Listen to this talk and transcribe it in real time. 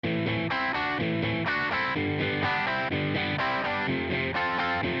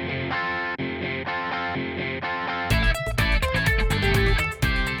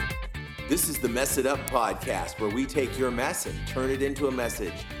the Mess It Up podcast, where we take your mess and turn it into a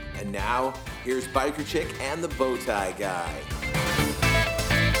message. And now, here's Biker Chick and the Bowtie Guy.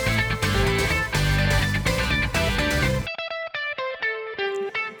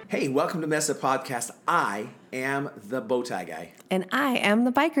 Hey, welcome to Mess It Up podcast. I am the Bowtie Guy. And I am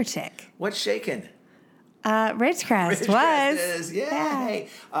the Biker Chick. What's shaking? Ridgecrest was. Yay!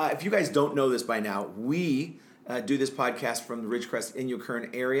 If you guys don't know this by now, we do this podcast from the Ridgecrest in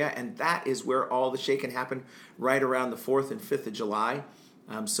Kern area, and that is where all the shaking happened, right around the 4th and 5th of July.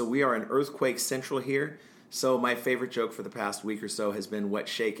 So we are in earthquake central here. So my favorite joke for the past week or so has been what's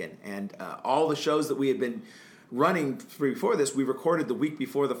shaking. And all the shows that we had been running before this, we recorded the week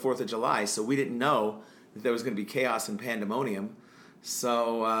before the 4th of July, so we didn't know that there was going to be chaos and pandemonium.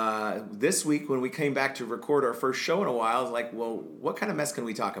 So this week, when we came back to record our first show in a while, I was like, well, what kind of mess can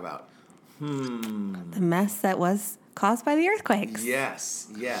we talk about? The mess that was caused by the earthquakes.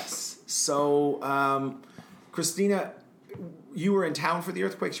 Yes. So, Christina, you were in town for the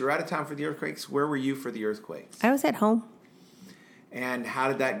earthquakes. You were out of town for the earthquakes. Where were you for the earthquakes? I was at home. And how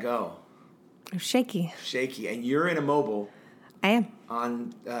did that go? It was shaky. Shaky. And you're in a mobile. I am.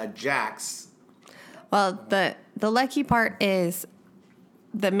 On Jack's. Well, the lucky part is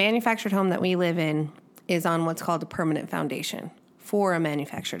the manufactured home that we live in is on what's called a permanent foundation for a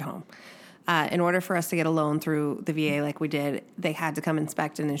manufactured home. In order for us to get a loan through the VA like we did, they had to come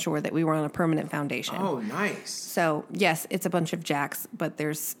inspect and ensure that we were on a permanent foundation. Oh, nice. So, yes, it's a bunch of jacks, but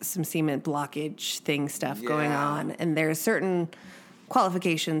there's some cement blockage stuff going on. And there's certain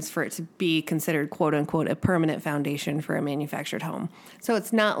qualifications for it to be considered, quote unquote, a permanent foundation for a manufactured home. So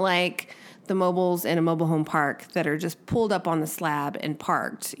it's not like the mobiles in a mobile home park that are just pulled up on the slab and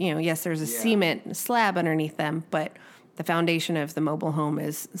parked. You know, yes, there's a cement slab underneath them, but the foundation of the mobile home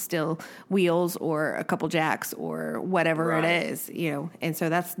is still wheels or a couple jacks or whatever it is, you know, and so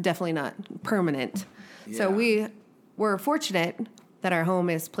that's definitely not permanent. Yeah. So we were fortunate that our home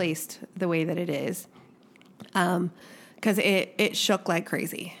is placed the way that it is, because it shook like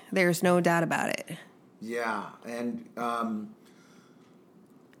crazy. There's no doubt about it. Yeah, and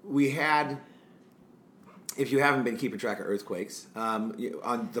we had, if you haven't been keeping track of earthquakes, on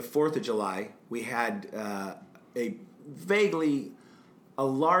the 4th of July, we had a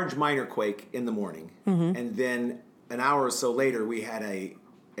large minor quake in the morning. Mm-hmm. And then an hour or so later, we had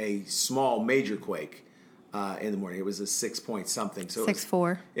a small major quake in the morning. It was a 6 point something. So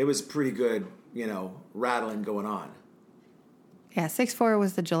 6.4. It was pretty good, rattling going on. Yeah, 6.4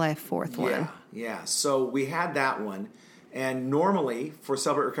 was the July 4th one. Yeah. So we had that one. And normally, for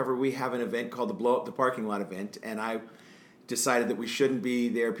Celebrate Recovery, we have an event called the Blow Up the Parking Lot event. And I decided that we shouldn't be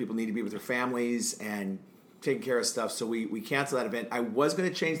there. People need to be with their families and taking care of stuff. So we canceled that event. I was going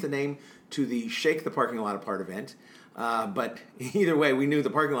to change the name to the Shake the Parking Lot Apart event. But either way, we knew the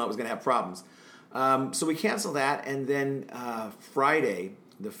parking lot was going to have problems. So we canceled that. And then Friday,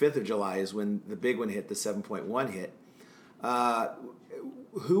 the 5th of July, is when the big one hit, the 7.1 hit.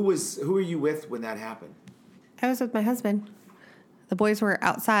 Who are you with when that happened? I was with my husband. The boys were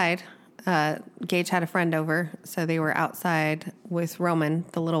outside. Gage had a friend over, so they were outside with Roman,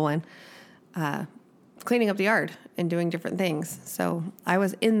 the little one, cleaning up the yard and doing different things. So I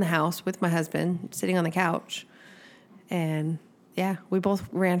was in the house with my husband, sitting on the couch, and we both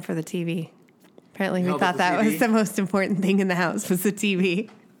ran for the TV. Apparently, we thought that was the most important thing in the house was the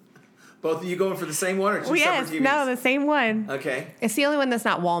TV. Both of you going for the same one or two separate TVs? No, the same one. Okay. It's the only one that's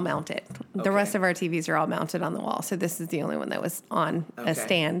not wall mounted. Okay. The rest of our TVs are all mounted on the wall, so this is the only one that was on a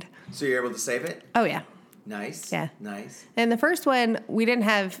stand. So you're able to save it? Oh, yeah. Nice. Yeah. Nice. And the first one, we didn't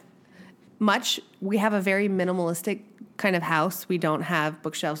have much. We have a very minimalistic kind of house. We don't have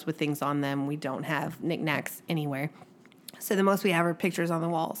bookshelves with things on them. We don't have knickknacks anywhere. So the most we have are pictures on the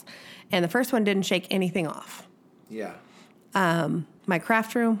walls. And the first one didn't shake anything off. Yeah. My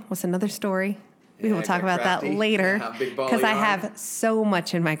craft room was another story. We will talk about that later because I have so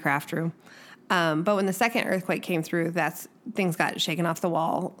much in my craft room. But when the second earthquake came through, things got shaken off the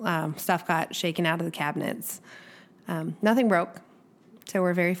wall. Stuff got shaken out of the cabinets. Nothing broke, so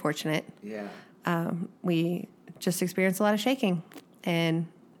we're very fortunate. Yeah. We just experienced a lot of shaking, and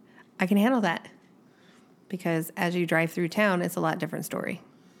I can handle that because as you drive through town, it's a lot different story.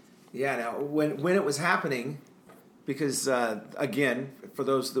 Yeah. Now, when it was happening, because again, for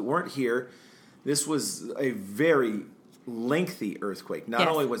those that weren't here, this was a very lengthy earthquake. Not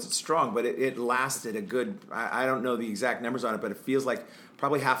only was it strong, but it lasted a good, I don't know the exact numbers on it, but it feels like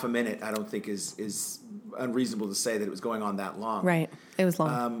probably half a minute. I don't think is unreasonable to say that it was going on that long. Right. It was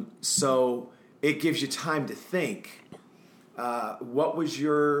long. So it gives you time to think. What was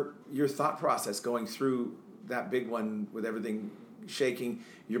your thought process going through that big one with everything shaking.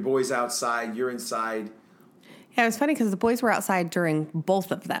 Your boy's outside. You're inside. Yeah, it was funny because the boys were outside during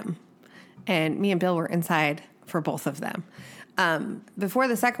both of them, and me and Bill were inside for both of them. Before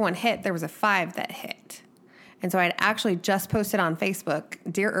the second one hit, there was a 5 that hit. And so I'd actually just posted on Facebook,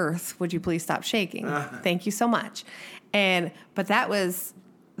 "Dear Earth, would you please stop shaking? Thank you so much." But that was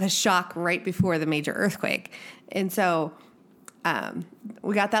the shock right before the major earthquake. And so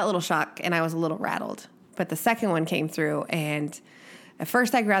we got that little shock, and I was a little rattled. But the second one came through, and at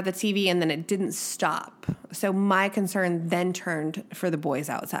first I grabbed the TV, and then it didn't stop. So my concern then turned for the boys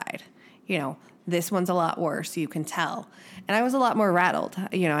outside. This one's a lot worse, you can tell. And I was a lot more rattled.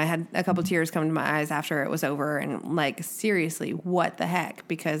 I had a couple tears come to my eyes after it was over, and seriously, what the heck?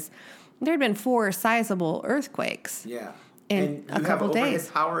 Because there had been 4 sizable earthquakes. Yeah. In a couple days. And you have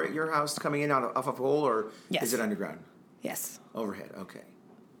overhead power at your house coming in off of a pole, or Yes. is it underground? Yes. Overhead, okay.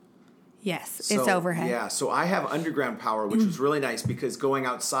 Yes, So, it's overhead. Yeah, so I have underground power, which was really nice because going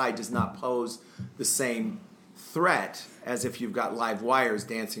outside does not pose the same threat as if you've got live wires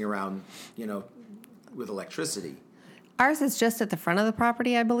dancing around, with electricity. Ours is just at the front of the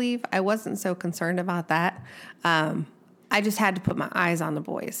property, I believe. I wasn't so concerned about that. I just had to put my eyes on the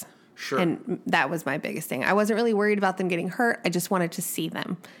boys. Sure. And that was my biggest thing. I wasn't really worried about them getting hurt. I just wanted to see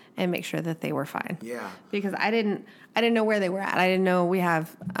them and make sure that they were fine. Yeah. Because I didn't know where they were at. I didn't know we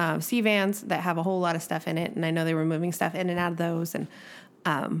have C-vans that have a whole lot of stuff in it, and I know they were moving stuff in and out of those. And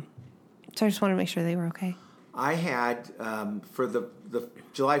so I just wanted to make sure they were okay. I had, for the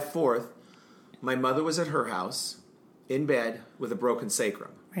July 4th, my mother was at her house in bed with a broken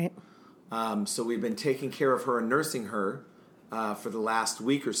sacrum. Right. So we've been taking care of her and nursing her for the last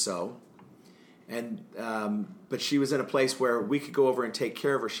week or so. And but she was in a place where we could go over and take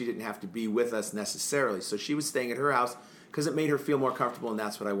care of her. She didn't have to be with us necessarily. So she was staying at her house because it made her feel more comfortable, and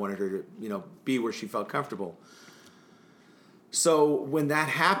that's what I wanted her to, be where she felt comfortable. So when that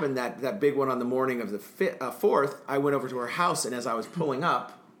happened, that big one on the morning of the 4th, I went over to her house, and as I was pulling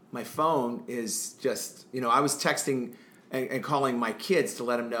up, my phone is just, I was texting and calling my kids to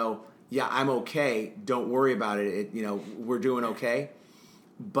let them know, yeah, I'm okay. Don't worry about it. We're doing okay.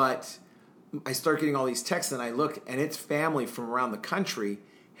 But I start getting all these texts, and I look, and it's family from around the country.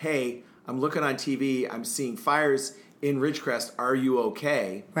 Hey, I'm looking on TV. I'm seeing fires in Ridgecrest. Are you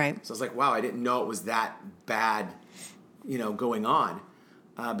okay? Right. So I was like, wow, I didn't know it was that bad, going on,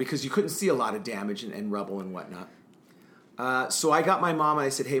 because you couldn't see a lot of damage and rubble and whatnot. So I got my mom, and I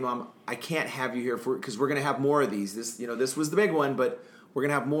said, hey, Mom, I can't have you here because we're going to have more of these. This was the big one, but we're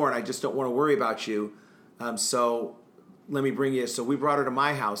going to have more, and I just don't want to worry about you. So let me bring you. So we brought her to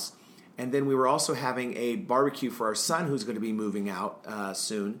my house, and then we were also having a barbecue for our son who's going to be moving out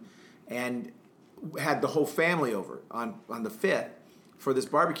soon, and had the whole family over on the 5th for this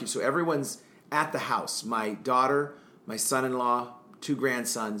barbecue. So everyone's at the house. My daughter, my son-in-law, 2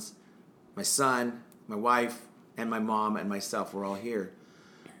 grandsons, my son, my wife, and my mom and myself were all here.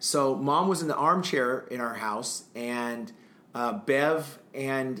 So Mom was in the armchair in our house, and Bev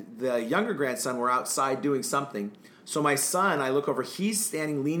and the younger grandson were outside doing something. So my son, I look over, he's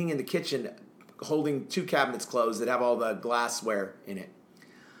standing leaning in the kitchen holding 2 cabinets closed that have all the glassware in it.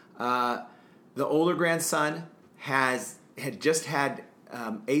 The older grandson had just had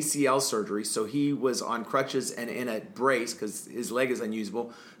ACL surgery, so he was on crutches and in a brace because his leg is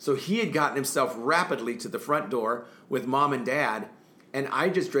unusable. So he had gotten himself rapidly to the front door with Mom and Dad, and I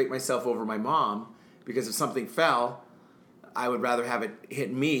just draped myself over my mom because if something fell, I would rather have it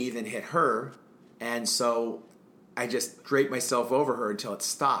hit me than hit her, and so I just draped myself over her until it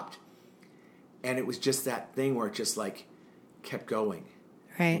stopped. And it was just that thing where it just kept going.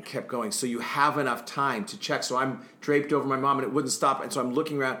 Right. Kept going. So you have enough time to check. So I'm draped over my mom, and it wouldn't stop. And so I'm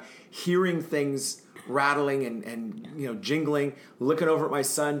looking around, hearing things rattling and jingling, looking over at my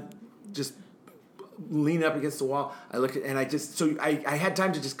son, just leaning up against the wall. I look at, and I had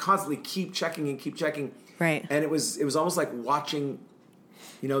time to just constantly keep checking. Right. And it was almost like watching,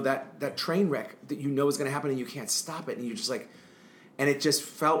 that train wreck that is going to happen, and you can't stop it, and you're just and it just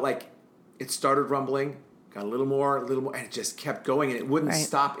felt like it started rumbling. Got a little more, and it just kept going, and it wouldn't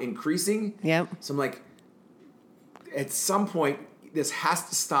stop increasing. Yep. So I'm like, at some point, this has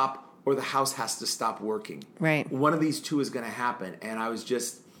to stop, or the house has to stop working. Right. One of these two is going to happen, and I was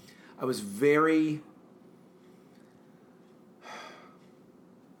very.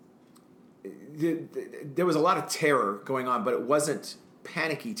 There was a lot of terror going on, but it wasn't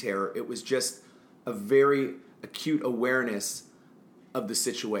panicky terror. It was just a very acute awareness of the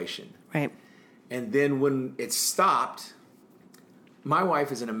situation. Right. And then when it stopped, my wife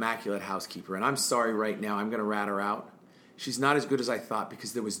is an immaculate housekeeper, and I'm sorry right now, I'm going to rat her out. she's not as good as I thought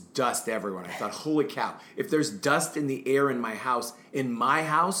because there was dust everywhere. And I thought, holy cow, if there's dust in the air in my house,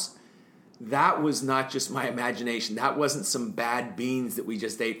 that was not just my imagination. That wasn't some bad beans that we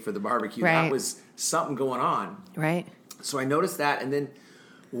just ate for the barbecue. Right. That was something going on. Right. So I noticed that, and then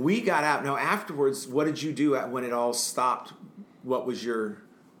we got out. Now, afterwards, what did you do when it all stopped? What was your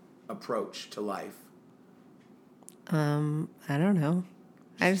approach to life? I don't know.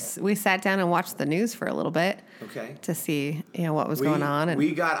 We sat down and watched the news for a little bit. Okay. To see, what was going on.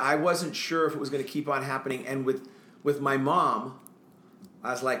 And I wasn't sure if it was going to keep on happening. And with my mom,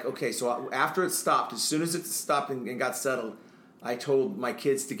 I was like, okay, so after it stopped, as soon as it stopped and got settled, I told my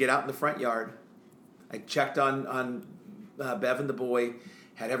kids to get out in the front yard. I checked on Bevan, the boy,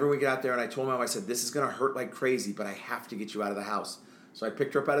 had everyone get out there, and I told Mom, I said, this is going to hurt like crazy, but I have to get you out of the house. So I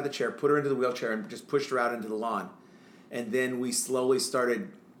picked her up out of the chair, put her into the wheelchair, and just pushed her out into the lawn. And then we slowly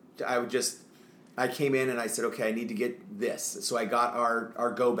started, I came in and I said, okay, I need to get this. So I got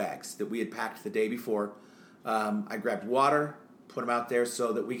our go bags that we had packed the day before. I grabbed water, put them out there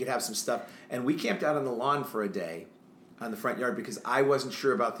so that we could have some stuff. And we camped out on the lawn for a day on the front yard because I wasn't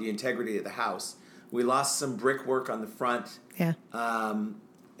sure about the integrity of the house. We lost some brickwork on the front. Yeah.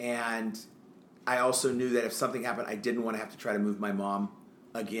 And I also knew that if something happened, I didn't want to have to try to move my mom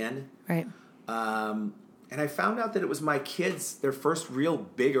again. Right. And I found out that it was my kids, their first real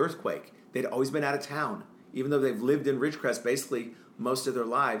big earthquake. They'd always been out of town. Even though they've lived in Ridgecrest basically most of their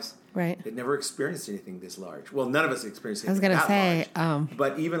lives. Right. They'd never experienced anything this large. Well, none of us experienced I was anything going to that large. say...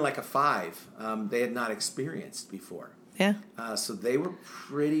 But even like a 5, they had not experienced before. Yeah. So they were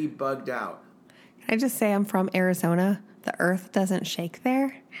pretty bugged out. Can I just say I'm from Arizona? The earth doesn't shake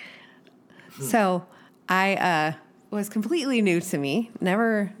there. So I was completely new to me.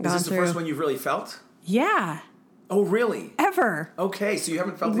 Never gone through... Is this the first one you've really felt? Yeah. Oh, really? Ever. Okay, so you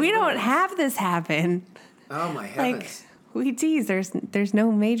haven't felt... We don't have this happen. Oh, my heavens. We tease. There's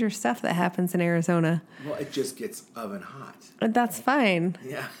no major stuff that happens in Arizona. Well, it just gets oven hot. But that's fine.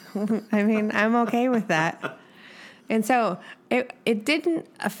 Yeah. I mean, I'm okay with that. And so it didn't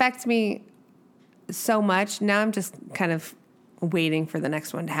affect me so much. Now I'm just kind of waiting for the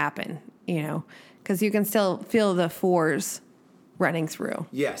next one to happen, because you can still feel the 4s running through.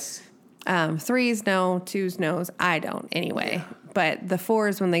 Yes. 3s, no. 2s, no's. I don't anyway. Yeah. But the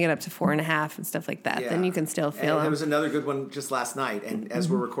 4s, when they get up to 4.5 and stuff like that, then you can still feel them. There was another good one just last night. And as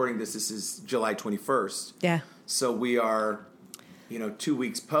we're recording this is July 21st. Yeah. So we are, 2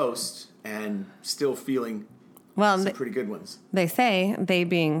 weeks post and still feeling some pretty good ones. They say, they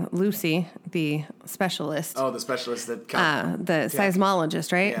being Lucy, the specialist. Oh, the specialist that... the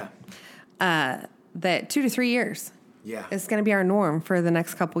seismologist, right? Yeah. That 2 to 3 years. Yeah. It's going to be our norm for the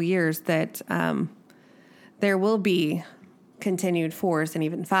next couple years that there will be continued 4s and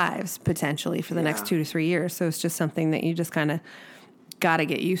even 5s potentially for the next 2 to 3 years. So it's just something that you just kind of got to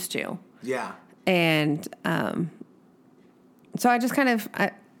get used to. Yeah. And so I just kind of,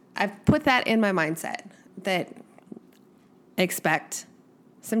 I've put that in my mindset that expect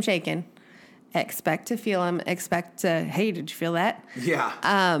some shaking, expect to feel them, expect to, hey, did you feel that?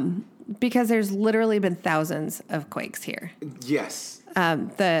 Yeah. Because there's literally been thousands of quakes here. Yes.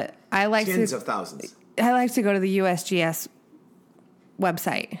 Tens of thousands. I like to go to the USGS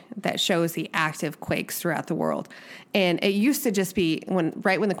website that shows the active quakes throughout the world. And it used to just be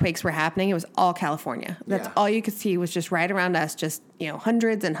right when the quakes were happening, it was all California. That's all you could see was just right around us, just,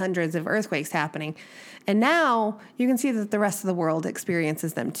 hundreds and hundreds of earthquakes happening. And now you can see that the rest of the world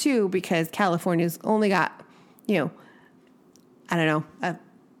experiences them too, because California's only got, I don't know,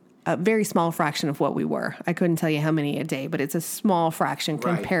 a very small fraction of what we were. I couldn't tell you how many a day, but it's a small fraction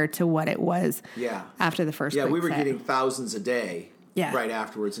compared to what it was after the first quake we were getting thousands a day right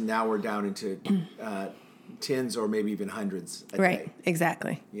afterwards, and now we're down into tens or maybe even hundreds a day. Right,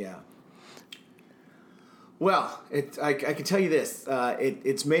 exactly. Yeah. Well, I can tell you this.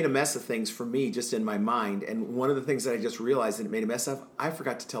 It's made a mess of things for me just in my mind, and one of the things that I just realized that it made a mess of, I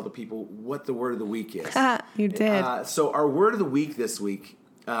forgot to tell the people what the word of the week is. You did. So our word of the week this week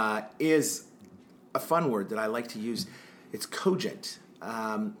is a fun word that I like to use. It's cogent.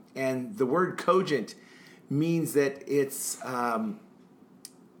 And the word cogent means that it's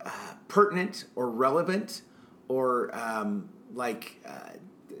pertinent or relevant or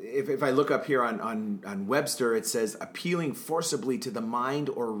if I look up here on Webster, it says appealing forcibly to the mind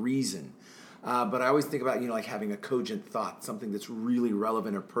or reason. But I always think about, like having a cogent thought, something that's really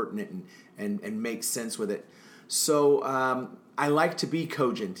relevant or pertinent and makes sense with it. So I like to be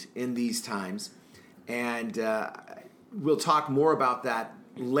cogent in these times, and we'll talk more about that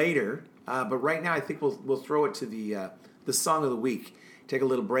later. But right now, I think we'll throw it to the song of the week. Take a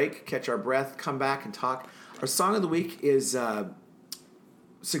little break, catch our breath, come back and talk Our song of the week is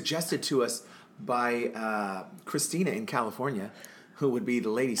suggested to us by Christina in California, who would be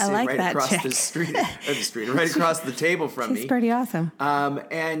the lady sitting right across right across the table from me. She's pretty awesome.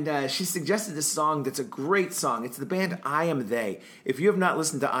 And she suggested this song that's a great song. It's the band I Am They. If you have not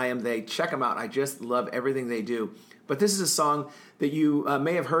listened to I Am They, check them out. I just love everything they do. But this is a song that you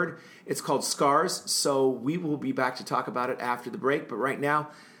may have heard. It's called Scars, so we will be back to talk about it after the break. But right now,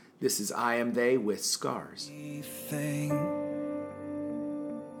 this is I Am They with Scars.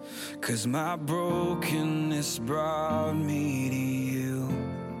 'Cause my brokenness brought me to you,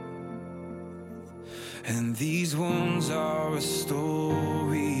 and these wounds are a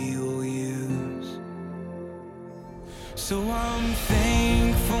story you'll use. So I'm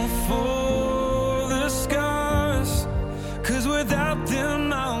thankful for the scars, 'cause without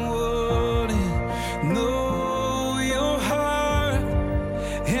them I wouldn't know your heart,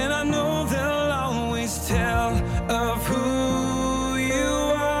 and I know they'll always tell of who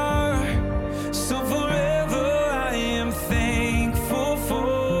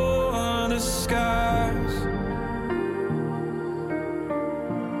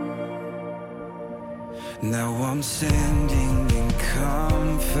now I'm standing in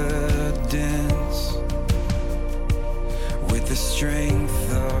confidence with the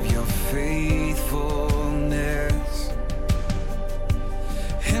strength of your faithfulness,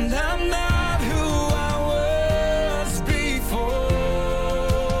 and I'm not who I was before.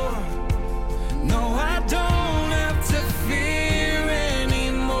 No, I don't have to fear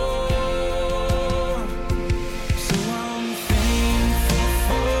anymore. So I'm thankful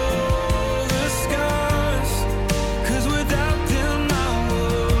for the scars, 'cause without them I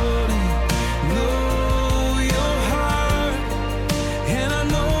wouldn't know your heart, and I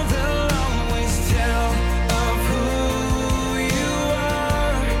know they'll always tell of who you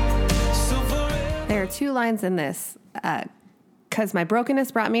are. So forever. There are two lines in this. 'Cause my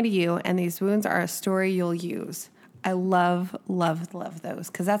brokenness brought me to you, and these wounds are a story you'll use. I love, love, love those,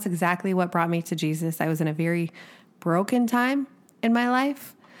 because that's exactly what brought me to Jesus. I was in a very broken time in my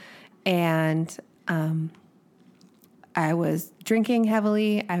life, and I was drinking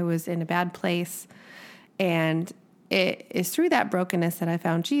heavily. I was in a bad place, and it is through that brokenness that I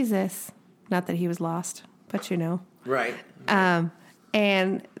found Jesus. Not that he was lost, but you know. Right.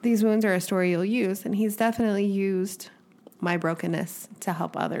 And these wounds are a story you'll use, and he's definitely used my brokenness to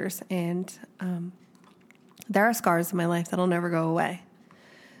help others. And there are scars in my life that'll never go away,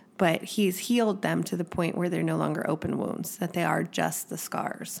 but he's healed them to the point where they're no longer open wounds, that they are just the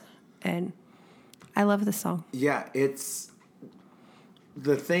scars. And I love this song. Yeah, it's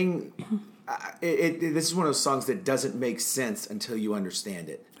the thing. This is one of those songs that doesn't make sense until you understand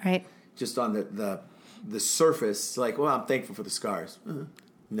it. Right. Just on the surface, like, well, I'm thankful for the scars.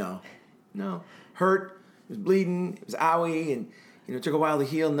 No. Hurt. It was bleeding. It was owie, and it took a while to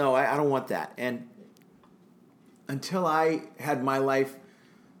heal. No, I don't want that. And until I had my life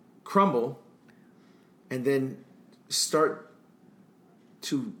crumble, and then start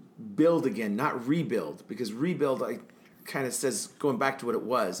to build again, not rebuild, because rebuild, I kind of says going back to what it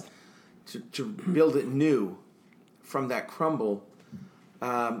was, to build it new from that crumble.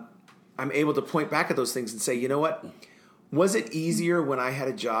 I'm able to point back at those things and say, you know what? Was it easier when I had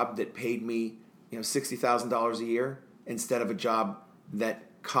a job that paid me, $60,000 a year instead of a job that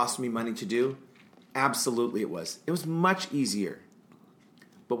cost me money to do? Absolutely it was. It was much easier.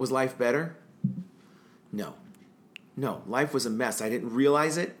 But was life better? No. Life was a mess. I didn't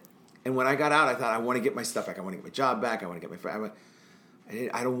realize it. And when I got out, I thought, I want to get my stuff back. I want to get my job back. I want to get my...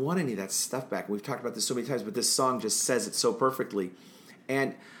 I don't want any of that stuff back. We've talked about this so many times, but this song just says it so perfectly.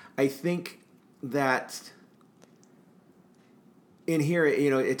 And I think that in here,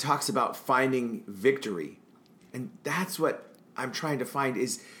 it talks about finding victory. And that's what I'm trying to find,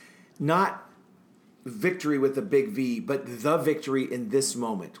 is not victory with a big V, but the victory in this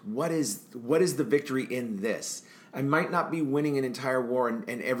moment. What is the victory in this? I might not be winning an entire war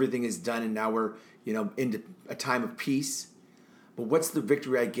and everything is done and now we're, into a time of peace. But what's the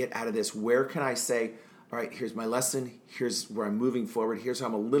victory I get out of this? Where can I say, all right, here's my lesson. Here's where I'm moving forward. Here's how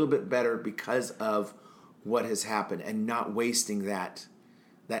I'm a little bit better because of what has happened, and not wasting that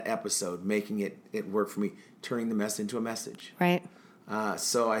episode, making it work for me, turning the mess into a message. Right.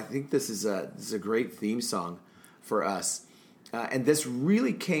 So I think this is a great theme song for us. And this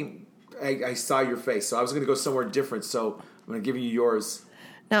really came, I saw your face, so I was going to go somewhere different. So I'm going to give you yours.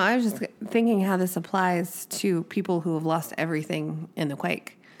 No, I was just thinking how this applies to people who have lost everything in the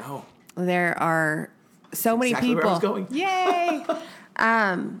quake. Oh. There are so many exactly people. Where I was going. Yay!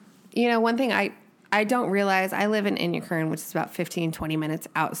 One thing I don't realize I live in Inyakern, which is about 15, 20 minutes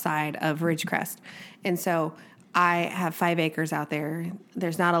outside of Ridgecrest. And so I have 5 acres out there.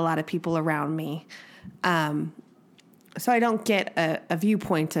 There's not a lot of people around me. So I don't get a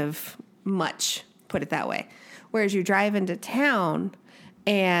viewpoint of much, put it that way. Whereas you drive into town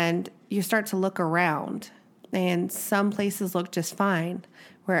and you start to look around, and some places look just fine,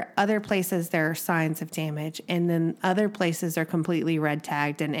 where other places there are signs of damage, and then other places are completely red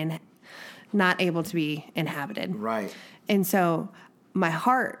tagged and not able to be inhabited. Right. And so my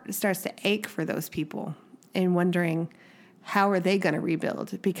heart starts to ache for those people and wondering, how are they going to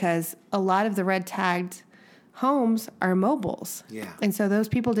rebuild? Because a lot of the red tagged homes are mobiles. Yeah. And so those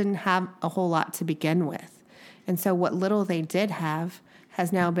people didn't have a whole lot to begin with. And so what little they did have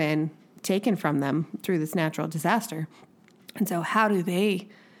has now been taken from them through this natural disaster. And so how do they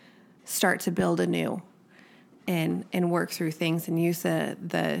start to build anew and work through things and use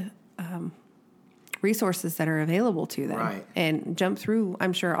the resources that are available to them, right, and jump through,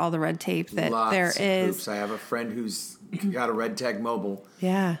 I'm sure, all the red tape that Lots there of is. hoops. I have a friend who's got a red tag mobile.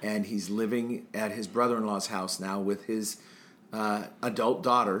 Yeah. And he's living at his brother-in-law's house now with his adult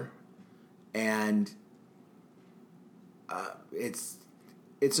daughter. And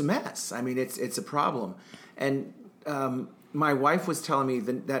it's a mess. I mean, it's a problem. And my wife was telling me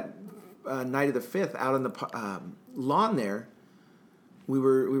that night of the 5th out on the lawn there, we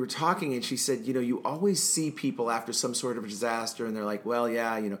were talking, and she said, you always see people after some sort of disaster, and they're like, well,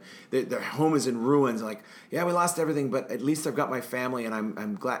 yeah, their home is in ruins. Like, yeah, we lost everything, but at least I've got my family, and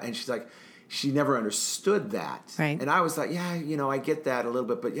I'm glad. And she's like, she never understood that. Right. And I was like, yeah, I get that a little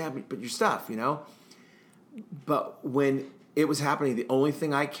bit, but yeah, but your stuff, But when it was happening, the only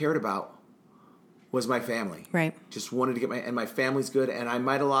thing I cared about was my family. Right. Just wanted to get and my family's good, and I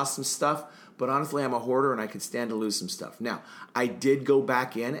might have lost some stuff, but honestly, I'm a hoarder, and I could stand to lose some stuff. Now, I did go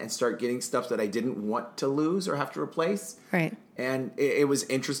back in and start getting stuff that I didn't want to lose or have to replace. Right. And it was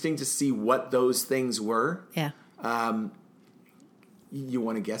interesting to see what those things were. Yeah. You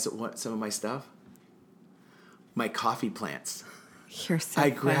want to guess at what some of my stuff? My coffee plants. You're so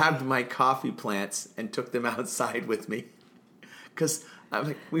I funny. grabbed my coffee plants and took them outside with me. Because I'm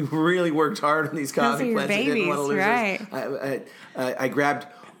like, we really worked hard on these coffee your plants. I didn't want to lose babies, those. I grabbed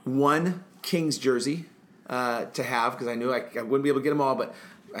one Kings jersey to have, because I knew I wouldn't be able to get them all, but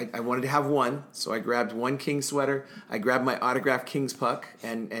I wanted to have one. So I grabbed one Kings sweater. I grabbed my autographed Kings puck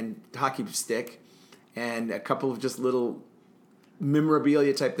and hockey stick, and a couple of just little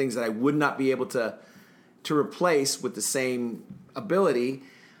memorabilia type things that I would not be able to replace with the same ability.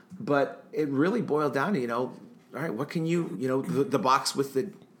 But it really boiled down to, all right, what can you, the box with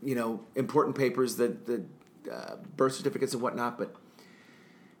the, important papers, the birth certificates and whatnot, but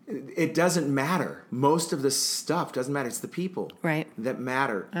it doesn't matter. Most of the stuff doesn't matter. It's the people that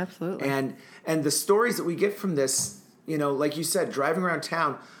matter. Absolutely. And the stories that we get from this, like you said, driving around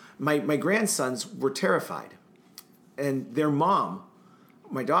town, my grandsons were terrified. And their mom,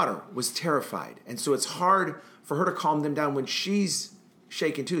 my daughter, was terrified. And so it's hard for her to calm them down when she's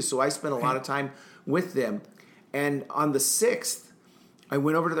shaken too. So I spent a lot of time with them. And on the 6th, I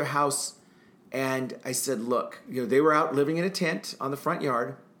went over to their house and I said, look, they were out living in a tent on the front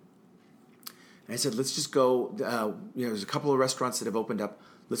yard. And I said, let's just go, there's a couple of restaurants that have opened up.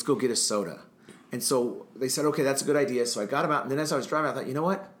 Let's go get a soda. And so they said, okay, that's a good idea. So I got them out. And then as I was driving, I thought, you know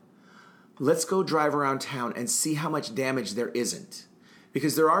what? Let's go drive around town and see how much damage there isn't.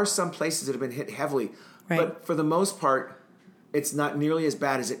 Because there are some places that have been hit heavily. Right. But for the most part, it's not nearly as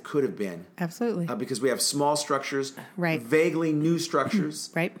bad as it could have been. Absolutely. Because we have small structures, right, vaguely new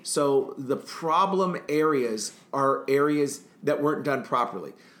structures. Right. So the problem areas are areas that weren't done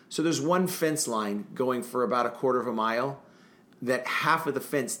properly. So there's one fence line going for about a quarter of a mile that half of the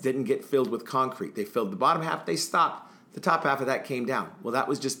fence didn't get filled with concrete. They filled the bottom half, they stopped. The top half of that came down. Well, that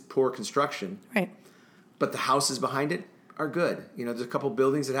was just poor construction. Right. But the houses behind it are good. There's a couple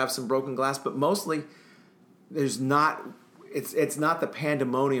buildings that have some broken glass, but mostly there's not. It's not the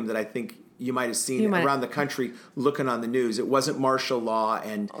pandemonium that I think you might have seen around the country looking on the news. It wasn't martial law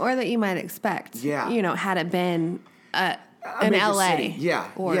or that you might expect. Yeah. Had it been in LA. City.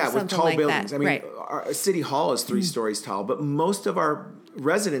 Yeah. Or with tall like buildings. That. I mean, right. Our city hall is 3 stories tall, but most of our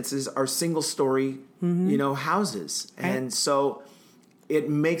residences are single story, houses. Right. And so it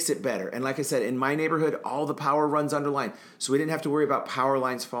makes it better. And like I said, in my neighborhood, all the power runs underline. So we didn't have to worry about power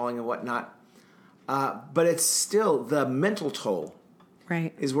lines falling and whatnot. But it's still the mental toll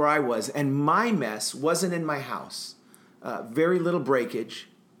is where I was. And my mess wasn't in my house. Very little breakage.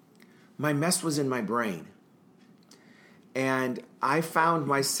 My mess was in my brain. And I found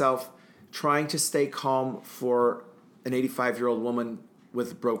myself trying to stay calm for an 85-year-old woman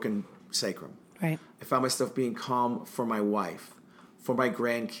with broken sacrum. Right. I found myself being calm for my wife, for my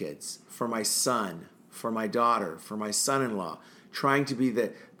grandkids, for my son, for my daughter, for my son-in-law, trying to be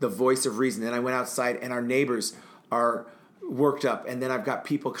the voice of reason. Then I went outside and our neighbors are worked up. And then I've got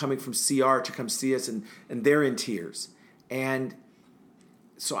people coming from CR to come see us and they're in tears. And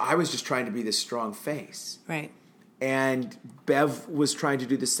so I was just trying to be this strong face. Right. And Bev was trying to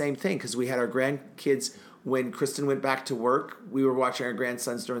do the same thing because we had our grandkids when Kristen went back to work. We were watching our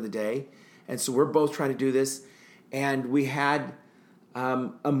grandsons during the day. And so we're both trying to do this. And we had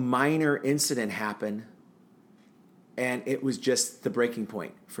a minor incident happen. And it was just the breaking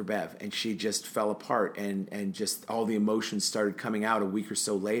point for Bev. And she just fell apart and just all the emotions started coming out a week or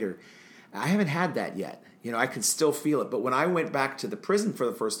so later. I haven't had that yet. You know, I can still feel it. But when I went back to the prison for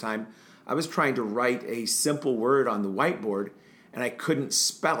the first time, I was trying to write a simple word on the whiteboard and I couldn't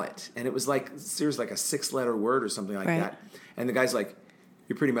spell it. And it was like, seriously, like a 6-letter word or something like that. And the guy's like,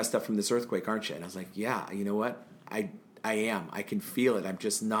 "You're pretty messed up from this earthquake, aren't you?" And I was like, "Yeah, you know what? I am. I can feel it. I'm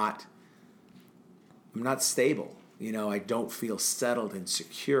not stable. You know, I don't feel settled and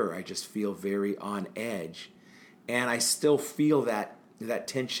secure. I just feel very on edge. And I still feel that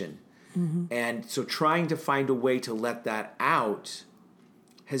tension. Mm-hmm. And so trying to find a way to let that out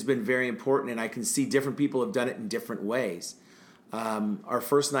has been very important. And I can see different people have done it in different ways. Our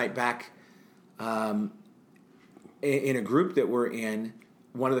first night back in a group that we're in,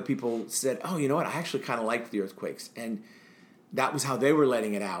 one of the people said, "Oh, you know what? I actually kind of liked the earthquakes." And that was how they were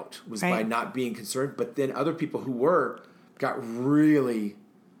letting it out, was by not being concerned. But then other people who were got really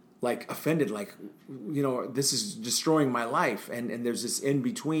like offended, like, you know, this is destroying my life. And there's this in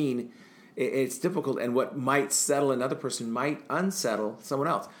between. It's difficult. And what might settle another person might unsettle someone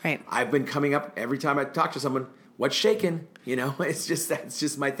else. Right. I've been coming up every time I talk to someone, "What's shaking?" You know, that's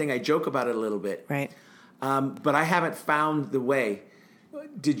just my thing. I joke about it a little bit. Right. But I haven't found the way.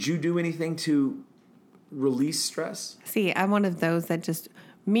 Did you do anything to release stress? See, I'm one of those that just,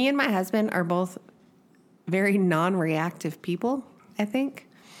 me and my husband are both very non-reactive people, I think.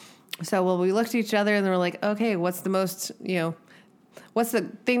 So when we looked at each other and we're like, okay, what's the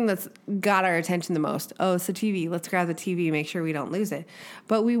thing that's got our attention the most? Oh, it's the TV. Let's grab the TV, make sure we don't lose it.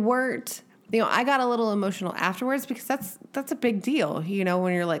 But we weren't, I got a little emotional afterwards because that's a big deal,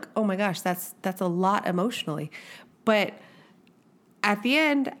 when you're like, oh my gosh, that's a lot emotionally. But at the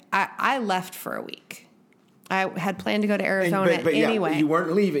end, I left for a week. I had planned to go to Arizona anyway. Yeah, you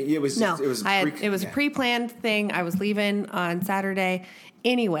weren't leaving. It was a pre-planned thing. I was leaving on Saturday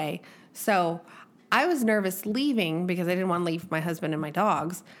anyway. So I was nervous leaving because I didn't want to leave my husband and my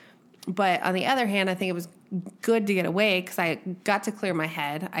dogs. But on the other hand, I think it was good to get away because I got to clear my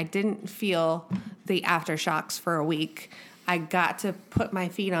head. I didn't feel the aftershocks for a week. I got to put my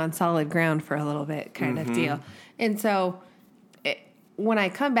feet on solid ground for a little bit kind of deal. And so when I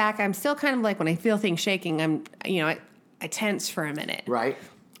come back, I'm still kind of like when I feel things shaking, I tense for a minute. Right.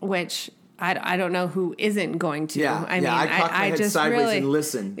 Which I don't know who isn't going to. Yeah. I cock my head just sideways really, and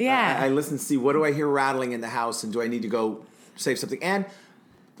listen. Yeah. I listen to see what do I hear rattling in the house and do I need to go save something? And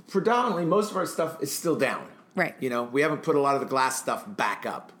predominantly, most of our stuff is still down. Right. We haven't put a lot of the glass stuff back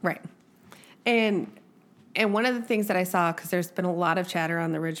up. Right. And one of the things that I saw, because there's been a lot of chatter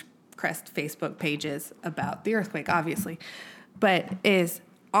on the Ridgecrest Facebook pages about the earthquake, obviously, but is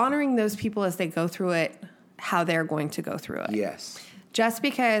honoring those people as they go through it, how they're going to go through it. Yes. Just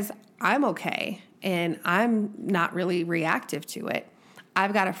because I'm okay and I'm not really reactive to it,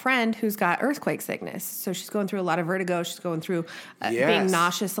 I've got a friend who's got earthquake sickness. So she's going through a lot of vertigo. She's going through being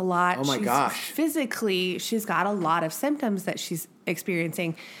nauseous a lot. Oh, my gosh. Physically, she's got a lot of symptoms that she's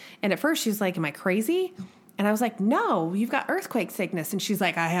experiencing. And at first, she's like, am I crazy? And I was like, no, you've got earthquake sickness. And she's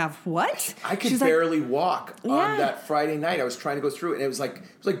like, I have what? I could barely walk on that Friday night. I was trying to go through it, and it was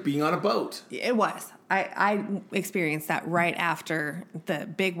like being on a boat. It was. I experienced that right after the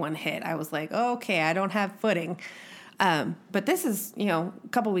big one hit. I was like, okay, I don't have footing. But this is, a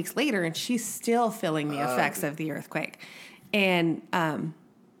couple weeks later, and she's still feeling the effects of the earthquake. And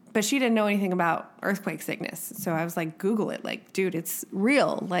but she didn't know anything about earthquake sickness. So I was like, Google it. Like, dude, it's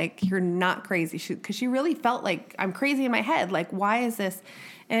real. Like, you're not crazy. Because she really felt like I'm crazy in my head. Like, why is this?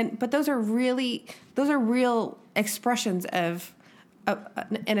 But those are real expressions of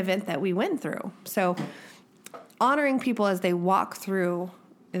an event that we went through. So honoring people as they walk through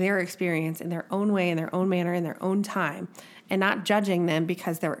their experience in their own way, in their own manner, in their own time, and not judging them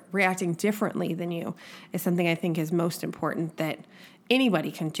because they're reacting differently than you is something I think is most important, that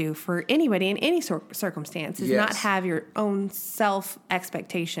anybody can do for anybody in any circumstance is not Yes. have your own self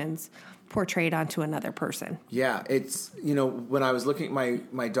expectations portrayed onto another person. Yeah, it's, when I was looking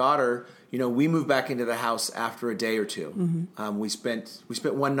at my daughter, we moved back into the house after a day or two. We spent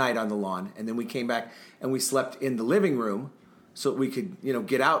one night on the lawn, and then we came back and we slept in the living room so that we could,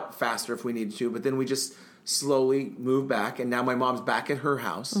 get out faster if we needed to. But then we just slowly moved back, and now my mom's back at her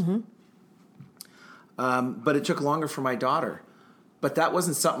house. But it took longer for my daughter. But that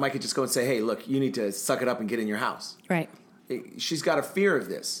wasn't something I could just go and say, hey, look, you need to suck it up and get in your house. Right. She's got a fear of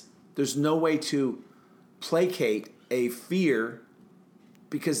this. There's no way to placate a fear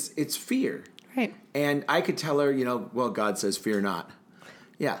because it's fear. Right. And I could tell her, well, God says fear not.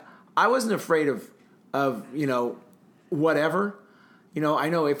 Yeah. I wasn't afraid of whatever. I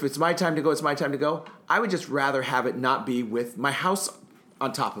know if it's my time to go, it's my time to go. I would just rather have it not be with my house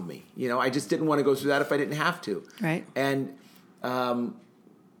on top of me. I just didn't want to go through that if I didn't have to. Right. And,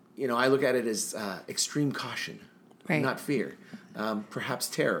 I look at it as extreme caution, right. not fear, perhaps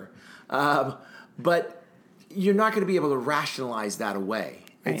terror. But you're not going to be able to rationalize that away.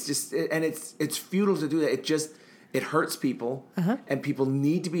 Right. It's just, it's futile to do that. It hurts people, and people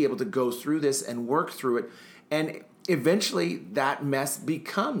need to be able to go through this and work through it. And eventually that mess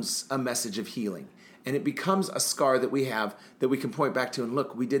becomes a message of healing, and it becomes a scar that we have that we can point back to and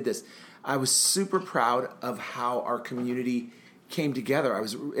look, we did this. I was super proud of how our community came together.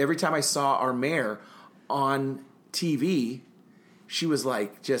 Every time I saw our mayor on TV, she was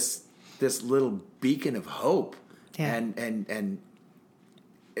like just this little beacon of hope. Yeah. And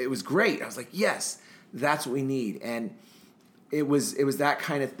it was great. I was like, yes, that's what we need. And it was that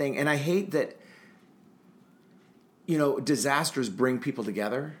kind of thing. And I hate that, disasters bring people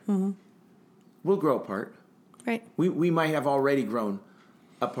together. Mm-hmm. We'll grow apart. Right. We might have already grown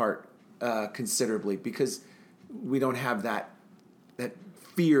apart considerably because we don't have that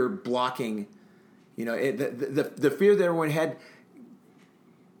fear blocking, the fear that everyone had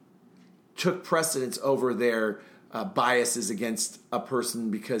took precedence over their biases against a person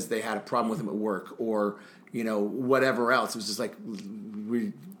because they had a problem with them at work or, whatever else. It was just like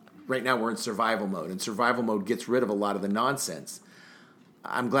right now we're in survival mode, and survival mode gets rid of a lot of the nonsense.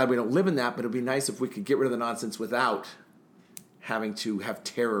 I'm glad we don't live in that, but it'd be nice if we could get rid of the nonsense without having to have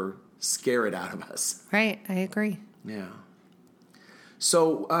terror scare it out of us. Right. I agree. Yeah.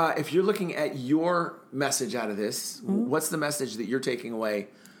 So if you're looking at your message out of this, what's the message that you're taking away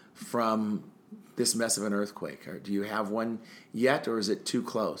from this mess of an earthquake? Or do you have one yet, or is it too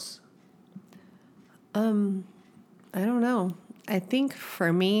close? I don't know. I think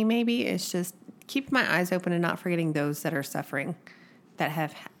for me, maybe it's just keep my eyes open and not forgetting those that are suffering, that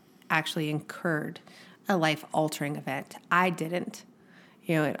have actually incurred a life-altering event. I didn't.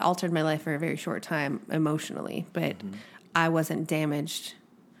 It altered my life for a very short time emotionally, but I wasn't damaged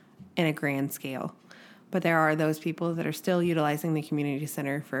in a grand scale. But there are those people that are still utilizing the community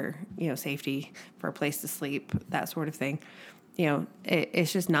center for, safety, for a place to sleep, that sort of thing.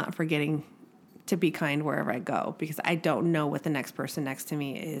 It's just not forgetting to be kind wherever I go, because I don't know what the next person next to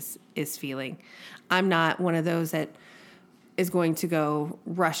me is feeling. I'm not one of those that is going to go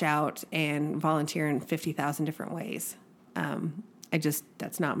rush out and volunteer in 50,000 different ways.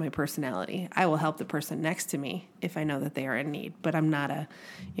 That's not my personality. I will help the person next to me if I know that they are in need, but I'm not a,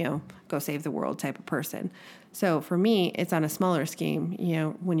 go save the world type of person. So for me, it's on a smaller scheme.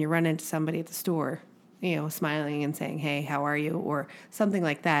 When you run into somebody at the store, smiling and saying, hey, how are you? Or something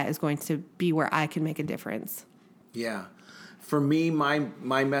like that is going to be where I can make a difference. Yeah. For me,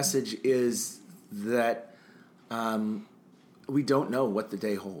 my message is that we don't know what the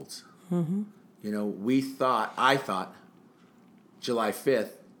day holds. Mm-hmm. I thought July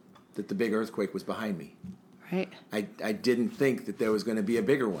 5th that the big earthquake was behind me. Right. I didn't think that there was going to be a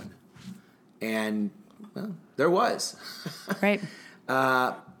bigger one. And, well, there was. Right.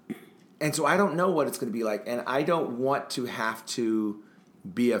 And so I don't know what it's going to be like. And I don't want to have to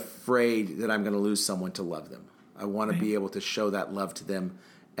be afraid that I'm going to lose someone to love them. I want to be able to show that love to them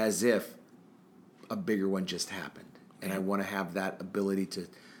as if a bigger one just happened. And I want to have that ability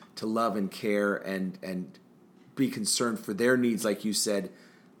to love and care and be concerned for their needs, like you said.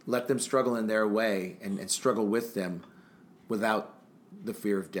 Let them struggle in their way and struggle with them without the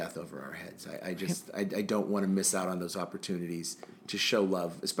fear of death over our heads. I don't want to miss out on those opportunities to show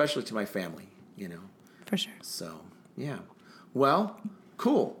love, especially to my family, For sure. So, yeah. Well,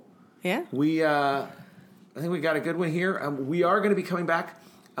 cool. Yeah. I think we got a good one here. We are going to be coming back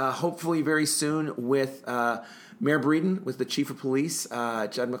hopefully very soon with Mayor Breeden, with the Chief of Police,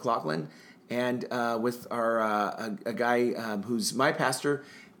 Judd McLaughlin, and with our a guy who's my pastor,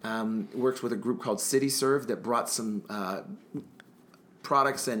 works with a group called City Serve that brought some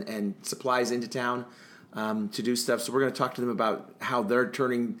products and supplies into town to do stuff. So we're going to talk to them about how they're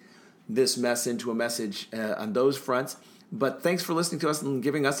turning this mess into a message on those fronts. But thanks for listening to us and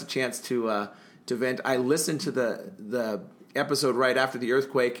giving us a chance to vent. I listened to the episode right after the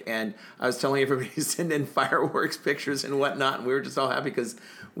earthquake, and I was telling everybody to send in fireworks pictures and whatnot, and we were just all happy because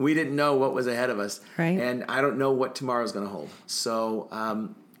we didn't know what was ahead of us. Right. And I don't know what tomorrow's going to hold. So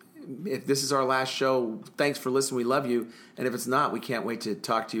if this is our last show, thanks for listening. We love you. And if it's not, we can't wait to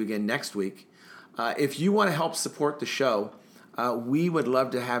talk to you again next week. If you want to help support the show, we would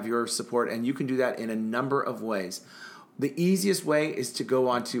love to have your support, and you can do that in a number of ways. The easiest way is to go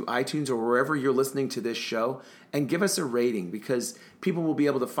onto iTunes or wherever you're listening to this show and give us a rating, because people will be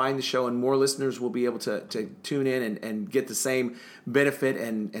able to find the show and more listeners will be able to tune in and get the same benefit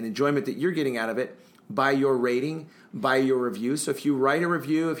and enjoyment that you're getting out of it by your rating, by your review. So if you write a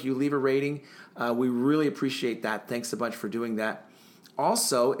review, if you leave a rating, we really appreciate that. Thanks a bunch for doing that.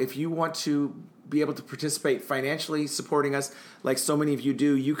 Also, if you want to be able to participate financially supporting us like so many of you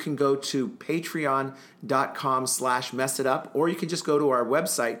do, you can go to patreon.com/messitup, or you can just go to our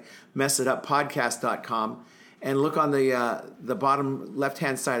website, messituppodcast.com, and look on the bottom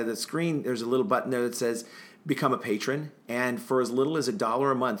left-hand side of the screen. There's a little button there that says become a patron, and for as little as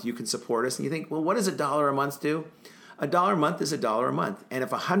 $1 a month, you can support us. And you think, well, what does $1 a month do? $1 a month is $1 a month. And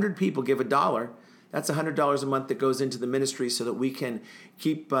if 100 people give $1, that's $100 a month that goes into the ministry so that we can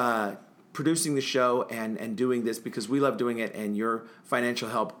keep producing the show and doing this, because we love doing it, and your financial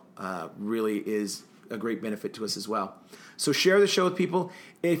help really is a great benefit to us as well. So share the show with people.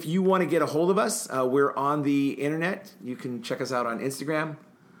 If you want to get a hold of us, we're on the internet. You can check us out on Instagram,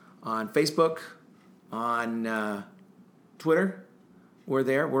 on Facebook, on Twitter. We're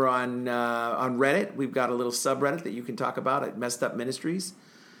there. We're on Reddit. We've got a little subreddit that you can talk about at Messed Up Ministries.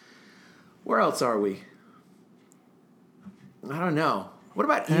 Where else are we? I don't know. What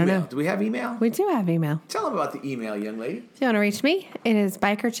about email? Do we have email? We do have email. Tell them about the email, young lady. If you want to reach me, it is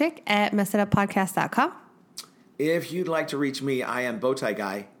bikerchick@messituppodcast.com. If you'd like to reach me, I am Bowtie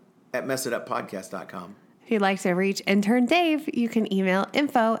Guy at messituppodcast.com. If you'd like to reach intern Dave, you can email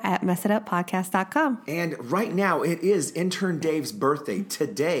info@messituppodcast.com. And right now, it is intern Dave's birthday.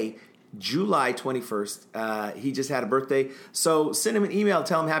 Today, July 21st. He just had a birthday. So send him an email,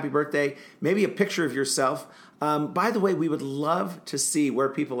 tell him happy birthday, maybe a picture of yourself. By the way, we would love to see where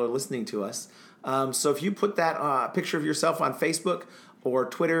people are listening to us. So if you put that picture of yourself on Facebook or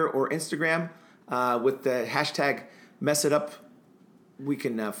Twitter or Instagram with the hashtag #MessItUp, we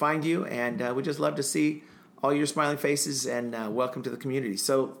can find you. And we'd just love to see all your smiling faces, and welcome to the community.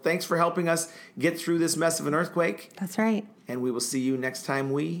 So thanks for helping us get through this mess of an earthquake. That's right. And we will see you next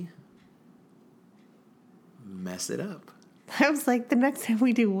time we mess it up. I was like, the next time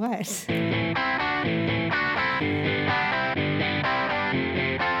we do what?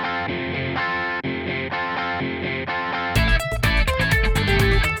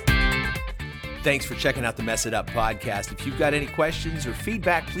 Thanks for checking out the Mess It Up podcast. If you've got any questions or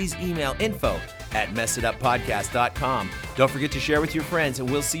feedback, please email info@messituppodcast.com. Don't forget to share with your friends, and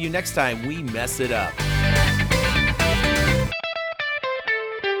we'll see you next time we mess it up.